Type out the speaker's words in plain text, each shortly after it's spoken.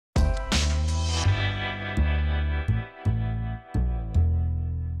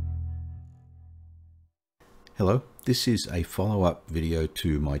Hello, this is a follow-up video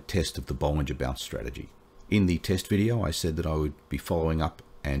to my test of the Bollinger Bounce strategy. In the test video, I said that I would be following up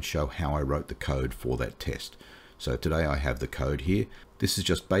and show how I wrote the code for that test. So today I have the code here. This is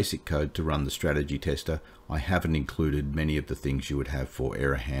just basic code to run the strategy tester. I haven't included many of the things you would have for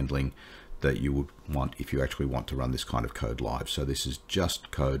error handling that you would want if you actually want to run this kind of code live. So this is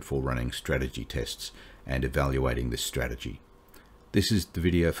just code for running strategy tests and evaluating this strategy. This is the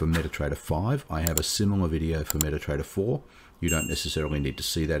video for Metatrader 5. I have a similar video for Metatrader 4. You don't necessarily need to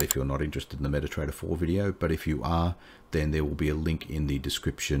see that if you're not interested in the Metatrader 4 video, but if you are, then there will be a link in the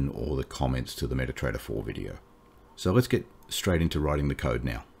description or the comments to the Metatrader 4 video. So let's get straight into writing the code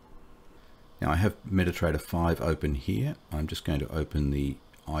now. Now I have Metatrader 5 open here. I'm just going to open the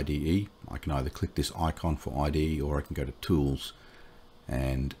IDE. I can either click this icon for IDE or I can go to Tools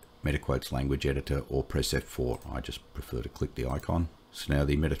and MetaQuotes Language Editor or press F4. I just prefer to click the icon. So now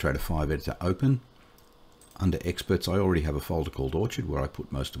the Metatrader 5 editor open. Under Experts, I already have a folder called Orchard where I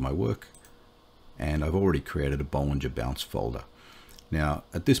put most of my work, and I've already created a Bollinger Bounce folder. Now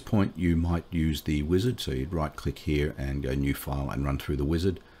at this point you might use the wizard, so you'd right click here and go New File and run through the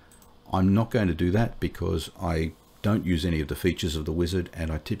wizard. I'm not going to do that because I don't use any of the features of the wizard, and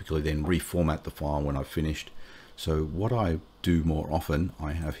I typically then reformat the file when I've finished. So what I do more often,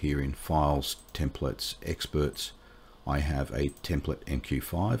 I have here in Files, Templates, Experts, I have a template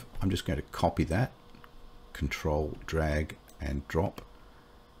MQ5. I'm just going to copy that, Control, drag and drop,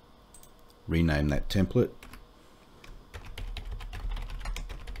 rename that template.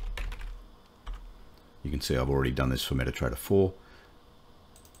 You can see I've already done this for Metatrader 4.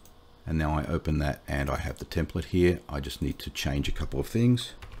 And now I open that and I have the template here. I just need to change a couple of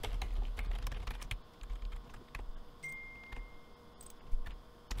things.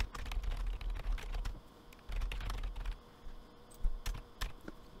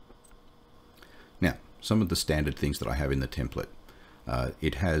 Now, some of the standard things that I have in the template.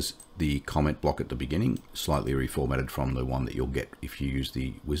 It has the comment block at the beginning, slightly reformatted from the one that you'll get if you use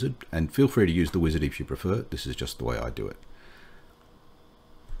the wizard. And feel free to use the wizard if you prefer. This is just the way I do it.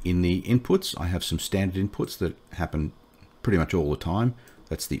 In the inputs, I have some standard inputs that happen pretty much all the time.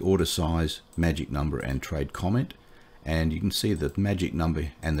 That's the order size, magic number, and trade comment. And you can see that the magic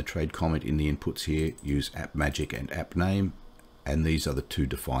number and the trade comment in the inputs here use app magic and app name. And these are the two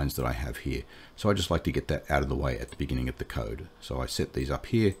defines that I have here. So I just like to get that out of the way at the beginning of the code. So I set these up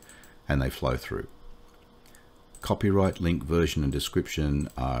here and they flow through. Copyright, link, version, and description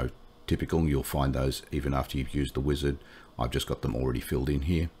are typical. You'll find those even after you've used the wizard. I've just got them already filled in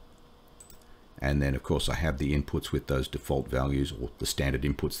here. And then of course I have the inputs with those default values, or the standard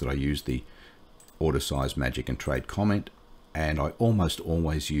inputs that I use, the order size, magic, and trade comment. And I almost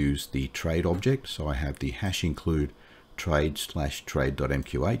always use the trade object. So I have the hash include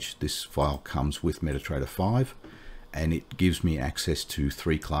trade/trade.mqh. This file comes with Metatrader 5 and it gives me access to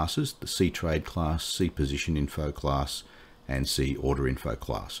three classes: the cTrade class, cPositionInfo class, and cOrderInfo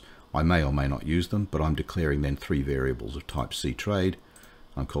class. I may or may not use them, but I'm declaring then three variables of type cTrade.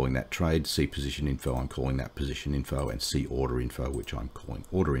 I'm calling that trade. cPositionInfo, I'm calling that positioninfo, and cOrderInfo, which I'm calling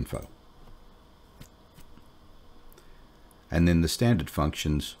order.info. And then the standard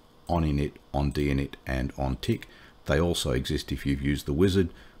functions onInit, onDinit, and onTick. They also exist if you've used the wizard,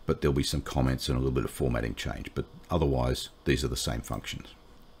 but there'll be some comments and a little bit of formatting change. But otherwise, these are the same functions.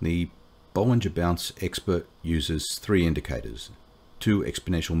 The Bollinger Bounce expert uses three indicators: 2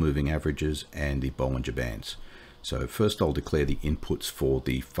 exponential moving averages and the Bollinger Bands. So first I'll declare the inputs for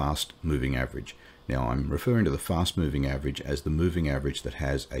the fast moving average. Now I'm referring to the fast moving average as the moving average that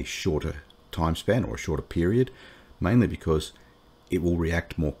has a shorter time span or a shorter period, mainly because it will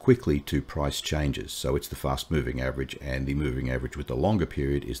react more quickly to price changes. So it's the fast moving average, and the moving average with the longer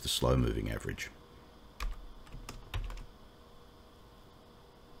period is the slow moving average.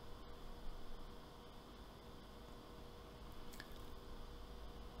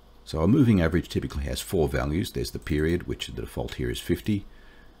 So a moving average typically has 4 values. There's the period, which the default here is 50,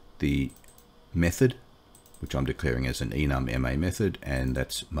 the method, which I'm declaring as an enum MA method, and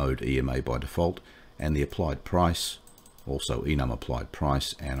that's mode EMA by default, and the applied price, also enum applied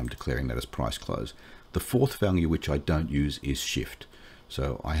price, and I'm declaring that as price close. The fourth value, which I don't use, is shift.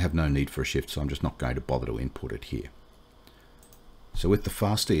 So I have no need for a shift, so I'm just not going to bother to input it here. So with the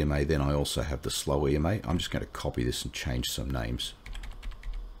fast EMA, then I also have the slow EMA. I'm just going to copy this and change some names.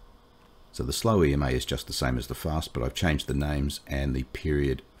 So the slow EMA is just the same as the fast, but I've changed the names, and the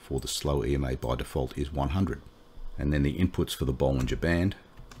period for the slow EMA by default is 100. And then the inputs for the Bollinger Band.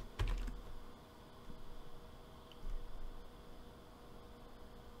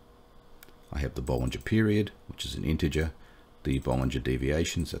 I have the Bollinger period, which is an integer, the Bollinger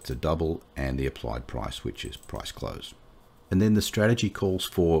deviations, that's a double, and the applied price, which is price close. And then the strategy calls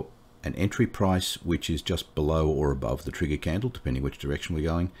for an entry price which is just below or above the trigger candle, depending which direction we're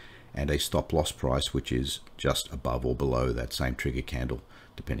going, and a stop loss price which is just above or below that same trigger candle,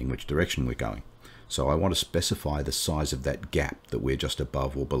 depending which direction we're going. So I want to specify the size of that gap that we're just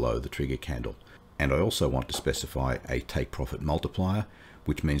above or below the trigger candle. And I also want to specify a take profit multiplier,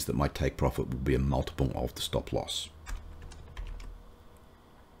 which means that my take profit will be a multiple of the stop loss.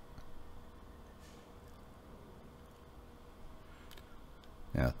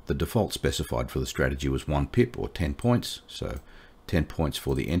 Now, the default specified for the strategy was 1 pip or 10 points. So 10 points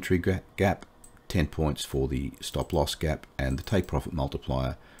for the entry gap, 10 points for the stop loss gap, and the take profit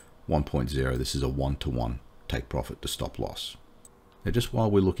multiplier 1.0. This is a 1-to-1 take profit to stop loss. Now, just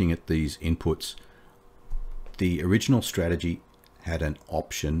while we're looking at these inputs, the original strategy had an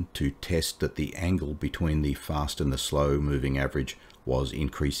option to test that the angle between the fast and the slow moving average was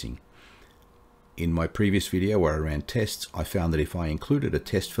increasing. In my previous video where I ran tests, I found that if I included a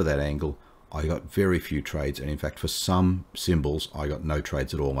test for that angle, I got very few trades, and in fact for some symbols I got no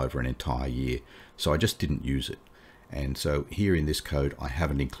trades at all over an entire year. So I just didn't use it. And so here in this code I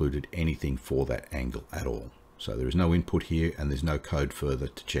haven't included anything for that angle at all. So there is no input here and there's no code further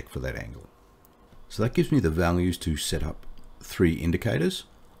to check for that angle. So that gives me the values to set up 3 indicators.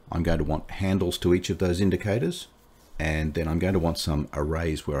 I'm going to want handles to each of those indicators, and then I'm going to want some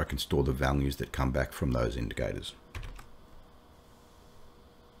arrays where I can store the values that come back from those indicators.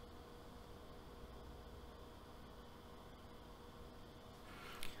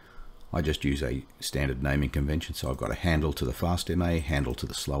 I just use a standard naming convention, so I've got a handle to the fast MA, handle to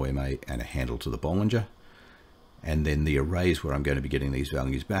the slow MA, and a handle to the Bollinger. And then the arrays where I'm going to be getting these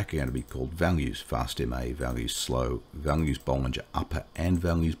values back are going to be called values fast MA, values slow, values Bollinger upper, and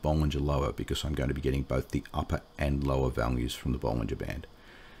values Bollinger lower, because I'm going to be getting both the upper and lower values from the Bollinger Band.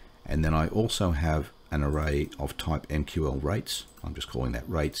 And then I also have an array of type MQL rates. I'm just calling that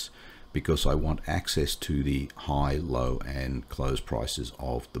rates because I want access to the high, low, and close prices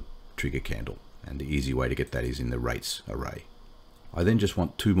of the trigger candle. And the easy way to get that is in the rates array. I then just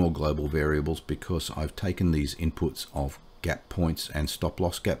want 2 more global variables because I've taken these inputs of gap points and stop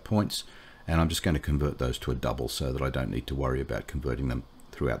loss gap points, and I'm just going to convert those to a double so that I don't need to worry about converting them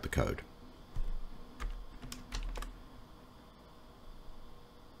throughout the code.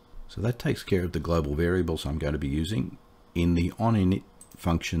 So that takes care of the global variables I'm going to be using. In the onInit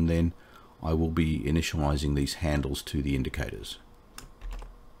function then, I will be initializing these handles to the indicators.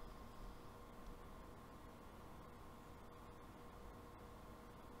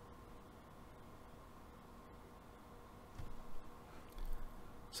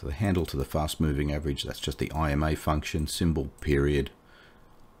 So the handle to the fast moving average, that's just the IMA function, symbol, period.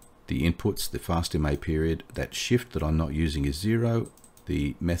 The inputs, the fast MA period, that shift that I'm not using is 0,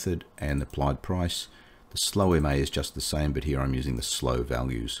 the method and applied price. The slow MA is just the same, but here I'm using the slow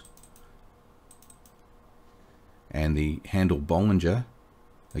values. And the handle Bollinger,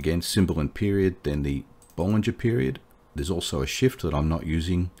 again, symbol and period, then the Bollinger period. There's also a shift that I'm not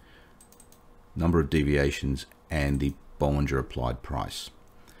using, number of deviations, and the Bollinger applied price.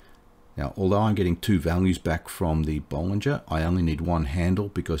 Now, although I'm getting 2 values back from the Bollinger, I only need 1 handle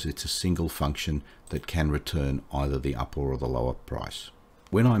because it's a single function that can return either the upper or the lower price.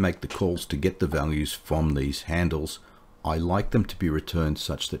 When I make the calls to get the values from these handles, I like them to be returned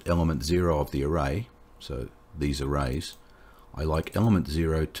such that element 0 of the array, so these arrays, I like element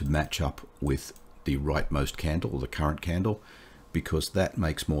 0 to match up with the rightmost candle or the current candle, because that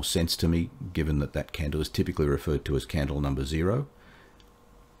makes more sense to me given that that candle is typically referred to as candle number 0.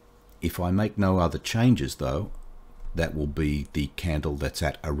 If I make no other changes though, that will be the candle that's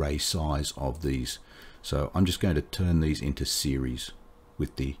at array size of these. So I'm just going to turn these into series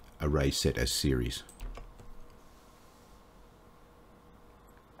with the array set as series.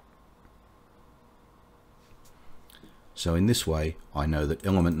 So in this way, I know that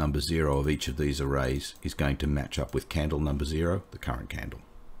element number 0 of each of these arrays is going to match up with candle number 0, the current candle.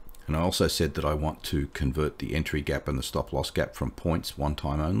 And I also said that I want to convert the entry gap and the stop loss gap from points one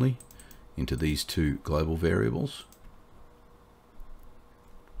time only into these 2 global variables.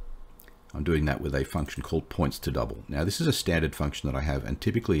 I'm doing that with a function called points to double. Now this is a standard function that I have, and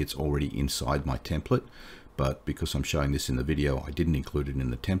typically it's already inside my template, but because I'm showing this in the video, I didn't include it in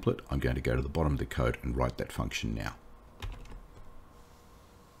the template. I'm going to go to the bottom of the code and write that function now.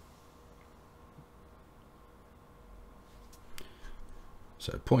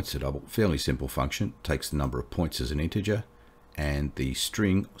 So points to double, fairly simple function, takes the number of points as an integer and the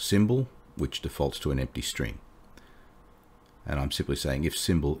string symbol, which defaults to an empty string. And I'm simply saying if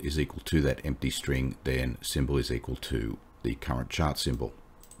symbol is equal to that empty string, then symbol is equal to the current chart symbol.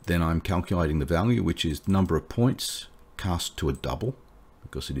 Then I'm calculating the value, which is the number of points cast to a double,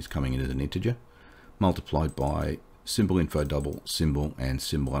 because it is coming in as an integer, multiplied by symbol info double, symbol, and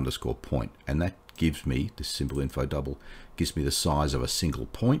symbol underscore point. And that gives me, this symbol info double, gives me the size of a single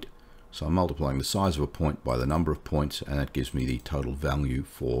point. So I'm multiplying the size of a point by the number of points, and that gives me the total value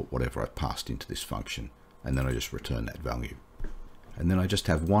for whatever I've passed into this function. And then I just return that value. And then I just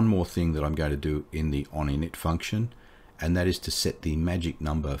have one more thing that I'm going to do in the onInit function, and that is to set the magic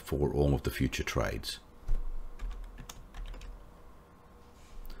number for all of the future trades.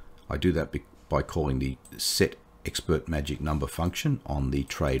 I do that by calling the set expert magic number function on the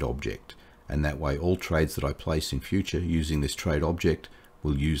trade object, and that way all trades that I place in future using this trade object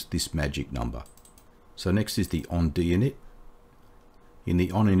will use this magic number. So next is the onDinit. In the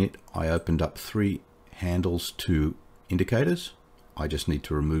onInit, I opened up 3 handles to indicators. I just need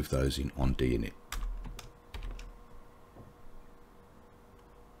to remove those in onDinit.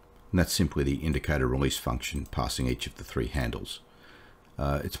 And that's simply the indicator release function passing each of the 3 handles.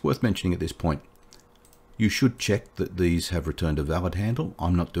 It's worth mentioning at this point, you should check that these have returned a valid handle.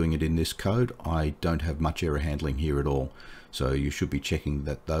 I'm not doing it in this code. I don't have much error handling here at all. So you should be checking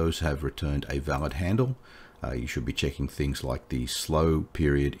that those have returned a valid handle. You should be checking things like the slow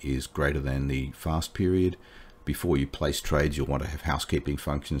period is greater than the fast period. Before you place trades, you'll want to have housekeeping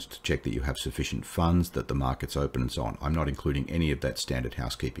functions to check that you have sufficient funds, that the market's open, and so on. I'm not including any of that standard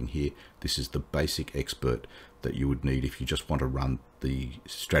housekeeping here. This is the basic expert that you would need if you just want to run the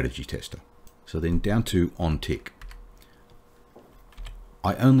strategy tester. So then down to onTick.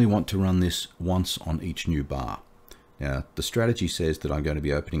 I only want to run this once on each new bar. Now, the strategy says that I'm going to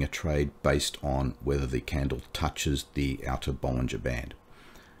be opening a trade based on whether the candle touches the outer Bollinger Band.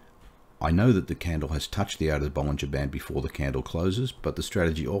 I know that the candle has touched the outer Bollinger Band before the candle closes, but the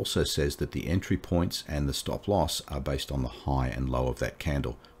strategy also says that the entry points and the stop loss are based on the high and low of that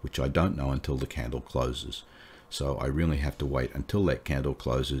candle, which I don't know until the candle closes. So I really have to wait until that candle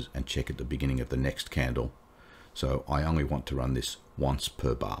closes and check at the beginning of the next candle. So I only want to run this once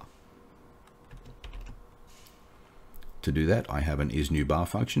per bar. To do that, I have an isNewBar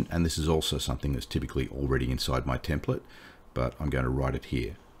function, and this is also something that's typically already inside my template, but I'm going to write it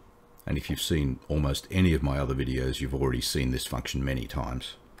here. And if you've seen almost any of my other videos, you've already seen this function many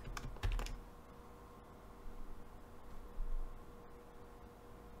times.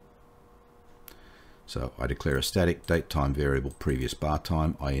 So I declare a static date time variable previous bar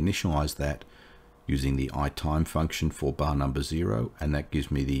time. I initialize that using the iTime function for bar number 0, and that gives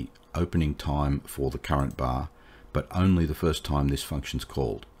me the opening time for the current bar, but only the first time this function's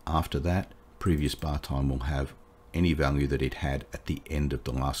called. After that, previous bar time will have any value that it had at the end of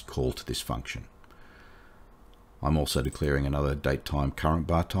the last call to this function. I'm also declaring another date time current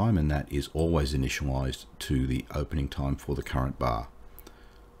bar time, and that is always initialized to the opening time for the current bar.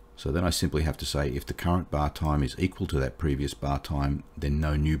 So then I simply have to say if the current bar time is equal to that previous bar time, then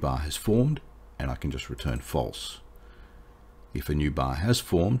no new bar has formed, and I can just return false. If a new bar has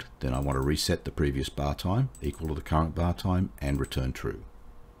formed, then I want to reset the previous bar time equal to the current bar time and return true.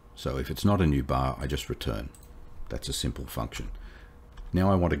 So if it's not a new bar, I just return. That's a simple function.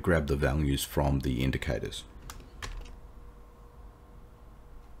 Now I want to grab the values from the indicators.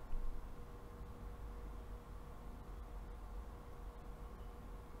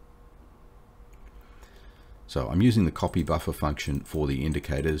 So I'm using the copy buffer function for the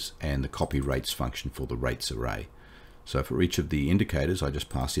indicators and the copy rates function for the rates array. So for each of the indicators, I just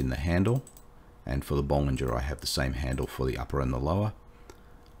pass in the handle, and for the Bollinger, I have the same handle for the upper and the lower.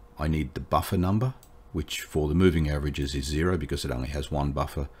 I need the buffer number, which for the moving averages is 0 because it only has one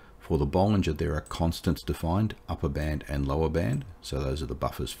buffer. For the Bollinger, there are constants defined, upper band and lower band. So those are the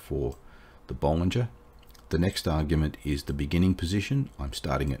buffers for the Bollinger. The next argument is the beginning position. I'm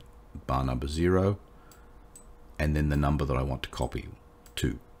starting at bar number 0, and then the number that I want to copy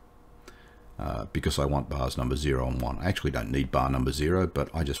to. Because I want bars number 0 and 1. I actually don't need bar number 0, but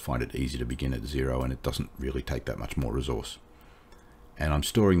I just find it easy to begin at 0, and it doesn't really take that much more resource. And I'm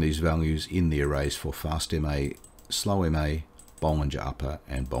storing these values in the arrays for fast MA, slow MA, Bollinger upper,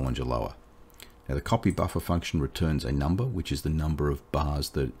 and Bollinger lower. Now the copy buffer function returns a number, which is the number of bars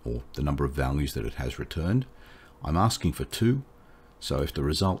that, or the number of values that it has returned. I'm asking for 2, so if the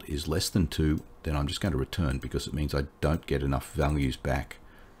result is less than 2, then I'm just going to return, because it means I don't get enough values back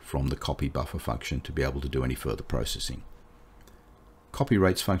from the copy buffer function to be able to do any further processing. Copy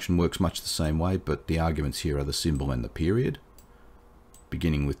rates function works much the same way, but the arguments here are the symbol and the period.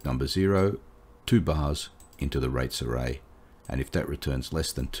 Beginning with number 0, 2 bars into the rates array, and if that returns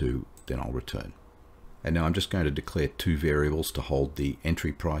less than 2, then I'll return. And now I'm just going to declare 2 variables to hold the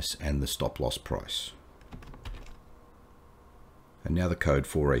entry price and the stop loss price. And now the code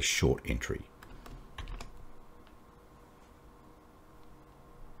for a short entry.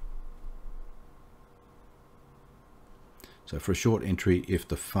 So for a short entry, if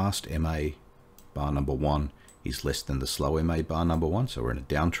the fast MA bar number 1 is less than the slow MA bar number 1, so we're in a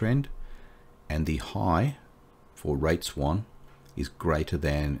downtrend, and the high for rates 1 is greater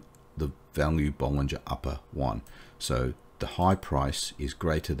than the value Bollinger upper 1. So the high price is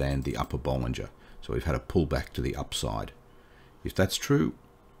greater than the upper Bollinger. So we've had a pullback to the upside. If that's true,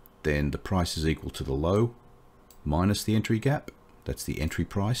 then the price is equal to the low minus the entry gap. That's the entry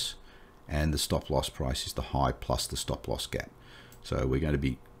price. And the stop loss price is the high plus the stop loss gap. So we're going to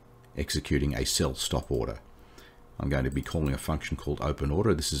be executing a sell stop order. I'm going to be calling a function called open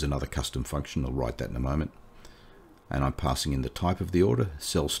order. This is another custom function. I'll write that in a moment. And I'm passing in the type of the order,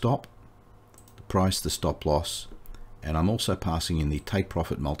 sell stop, the price, the stop loss, and I'm also passing in the take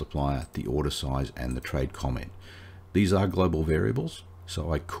profit multiplier, the order size, and the trade comment. These are global variables,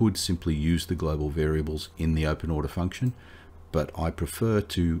 so I could simply use the global variables in the open order function, but I prefer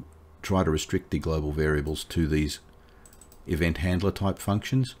to try to restrict the global variables to these event handler type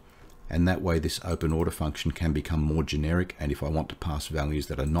functions, and that way this open order function can become more generic, and if I want to pass values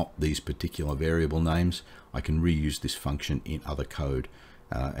that are not these particular variable names, I can reuse this function in other code,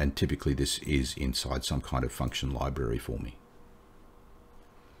 and typically this is inside some kind of function library for me.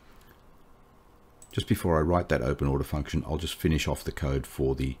 Just before I write that open order function, I'll just finish off the code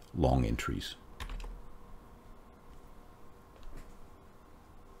for the long entries.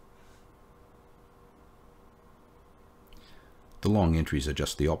 The long entries are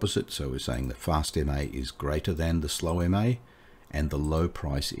just the opposite, so we're saying the fast MA is greater than the slow MA, and the low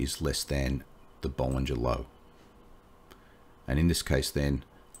price is less than the Bollinger low. And in this case then,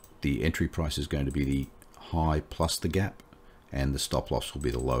 the entry price is going to be the high plus the gap, and the stop loss will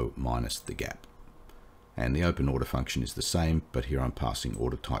be the low minus the gap. And the open order function is the same, but here I'm passing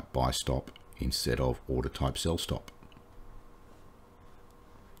order type buy stop instead of order type sell stop.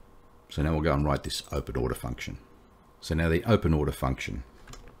 So now we'll go and write this open order function. So now the open order function.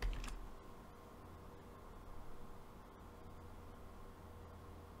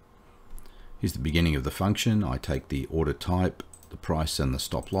 Here's the beginning of the function. I take the order type, the price and the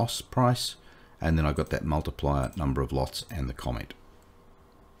stop loss price, and then I've got that multiplier, number of lots, and the comment.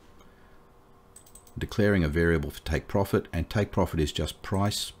 Declaring a variable for take profit, and take profit is just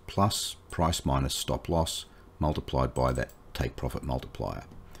price plus price minus stop loss multiplied by that take profit multiplier.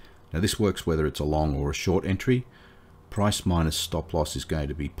 Now this works whether it's a long or a short entry. Price minus stop loss is going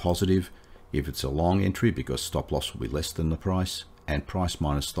to be positive if it's a long entry because stop loss will be less than the price, and price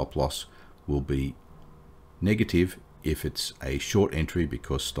minus stop loss will be negative if it's a short entry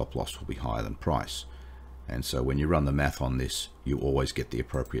because stop loss will be higher than price. And so when you run the math on this, you always get the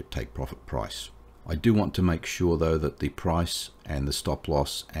appropriate take profit price. I do want to make sure though that the price and the stop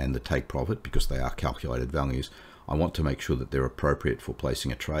loss and the take profit, because they are calculated values, I want to make sure that they're appropriate for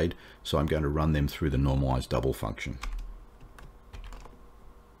placing a trade. So I'm going to run them through the normalized double function.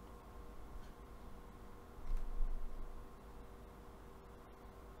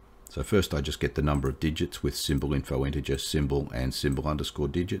 So first I just get the number of digits with symbol info integer symbol and symbol underscore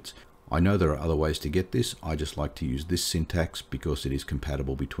digits. I know there are other ways to get this. I just like to use this syntax because it is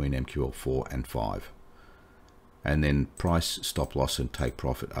compatible between MQL4 and 5. And then price, stop loss, and take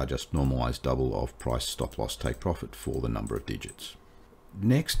profit are just normalized double of price, stop loss, take profit for the number of digits.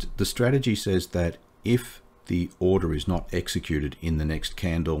 Next, the strategy says that if the order is not executed in the next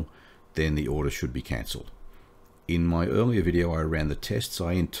candle, then the order should be cancelled. In my earlier video I ran the tests.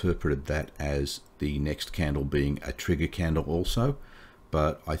 I interpreted that as the next candle being a trigger candle also,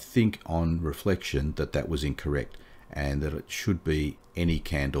 but I think on reflection that that was incorrect, and that it should be any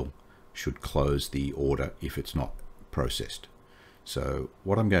candle should close the order if it's not processed. So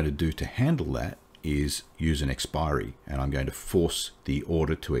what I'm going to do to handle that is use an expiry, and I'm going to force the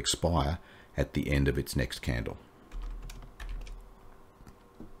order to expire at the end of its next candle.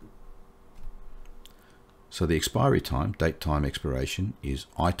 So the expiry time, date time expiration, is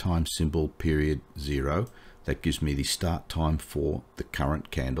I time symbol period 0. That gives me the start time for the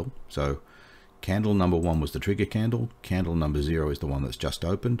current candle. So candle number 1 was the trigger candle. Candle number 0 is the one that's just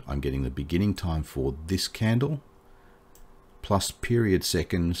opened. I'm getting the beginning time for this candle plus period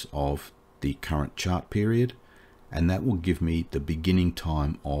seconds of the current chart period. And that will give me the beginning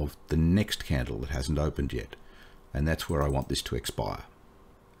time of the next candle that hasn't opened yet. And that's where I want this to expire.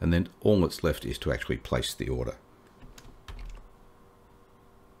 And then all that's left is to actually place the order.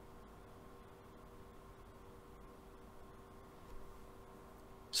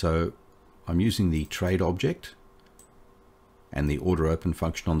 So I'm using the trade object and the order open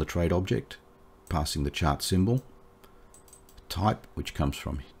function on the trade object, passing the chart symbol, type, which comes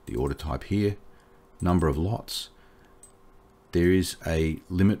from the order type here, number of lots. There is a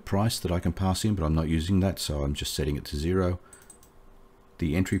limit price that I can pass in, but I'm not using that, so I'm just setting it to 0.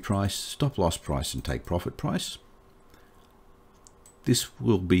 The entry price, stop loss price, and take profit price. This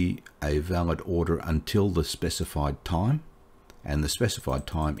will be a valid order until the specified time, and the specified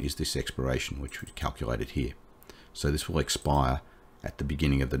time is this expiration, which we calculated here. So this will expire at the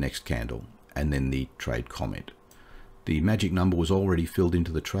beginning of the next candle, and then the trade comment. The magic number was already filled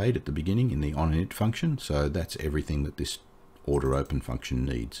into the trade at the beginning in the onInit function, so that's everything that this order open function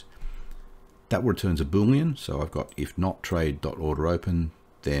needs. That returns a boolean, so I've got if not trade.order open,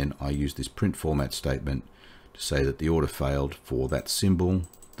 then I use this print format statement to say that the order failed for that symbol,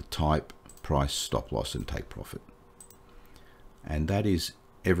 the type, price, stop loss, and take profit. And that is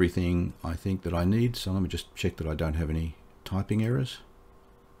everything I think that I need, so let me just check that I don't have any typing errors.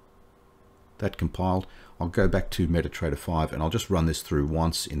 That compiled. I'll go back to Metatrader 5 and I'll just run this through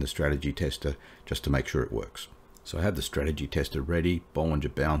once in the strategy tester just to make sure it works. So I have the strategy tester ready,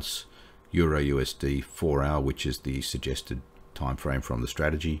 Bollinger Bounce, Euro USD 4 hour, which is the suggested time frame from the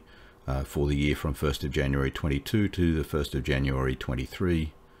strategy for the year from 1st of January 22 to the 1st of January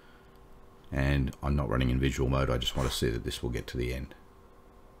 23. And I'm not running in visual mode, I just want to see that this will get to the end.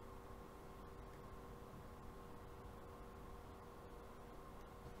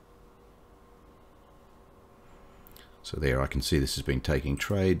 So there I can see this has been taking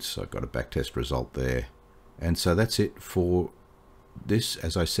trades, so I've got a backtest result there. And so that's it for this.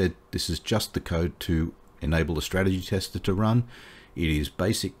 As I said, this is just the code to enable the strategy tester to run. It is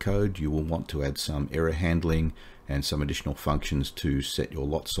basic code. You will want to add some error handling and some additional functions to set your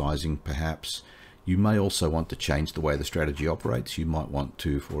lot sizing perhaps. You may also want to change the way the strategy operates. You might want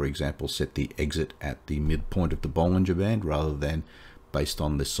to, for example, set the exit at the midpoint of the Bollinger Band rather than based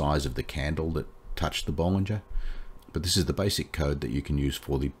on the size of the candle that touched the Bollinger. But this is the basic code that you can use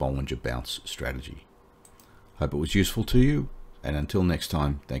for the Bollinger Bounce strategy. Hope it was useful to you, and until next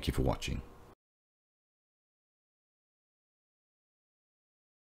time, thank you for watching.